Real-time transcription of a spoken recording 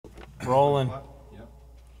rolling. Yep.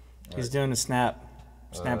 He's doing a snap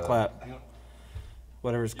clap,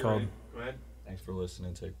 whatever it's called. Ready? Go ahead. Thanks for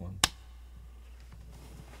listening. Take one.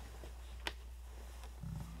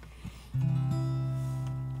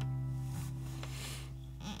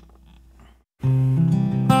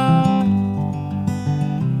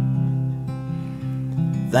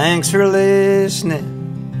 Thanks for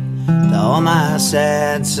listening to all my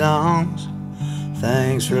sad songs.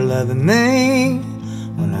 Thanks for loving me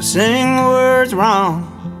when I sing the words wrong.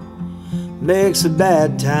 Makes the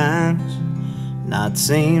bad times not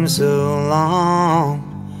seem so long.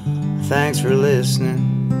 Thanks for listening.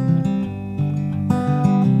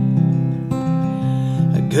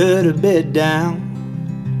 I could have been down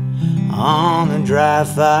on a dry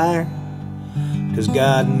fire, 'cause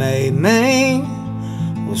God made me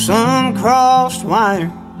with some crossed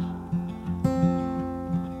wires.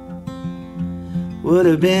 Would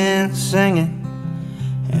have been singing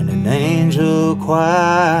in an angel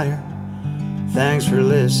choir. Thanks for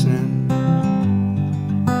listening.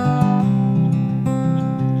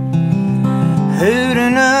 Who'd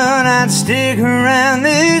have known I'd stick around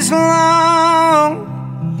this long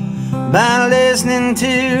by listening to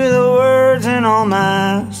the words in all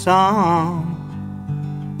my songs?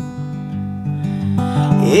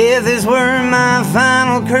 If this were my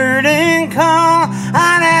final curtain call,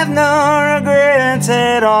 I'd have no regrets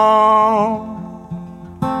at all.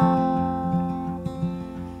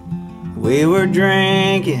 We were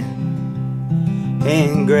drinking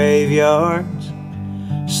in graveyards,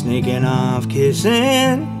 sneaking off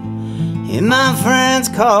kissing in my friends'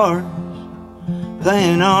 cars,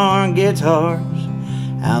 playing our guitars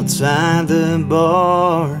outside the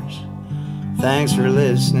bars. Thanks for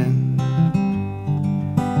listening.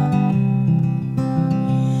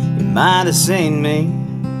 You might have seen me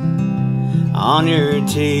on your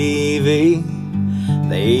TV.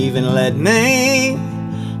 They even let me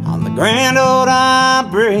on the Grand Ole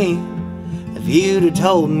Opry. If you'd have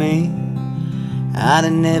told me, I'd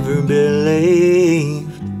have never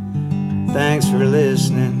believed. Thanks for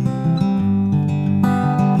listening.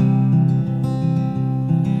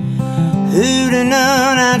 Who'd have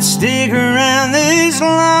known I'd stick around this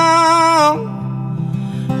long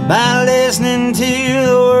by listening to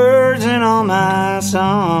the words in all my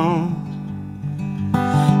songs?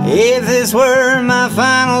 If this were my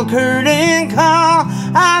final curtain call,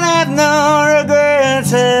 I'd have no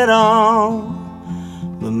regrets at all.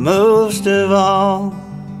 But most of all,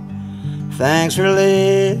 thanks for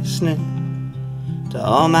listening to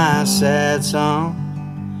all my sad songs.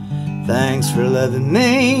 Thanks for loving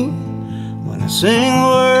me when I sing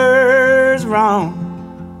words wrong.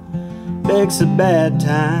 Makes the bad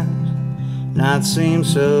times not seem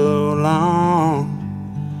so long.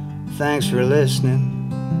 Thanks for listening.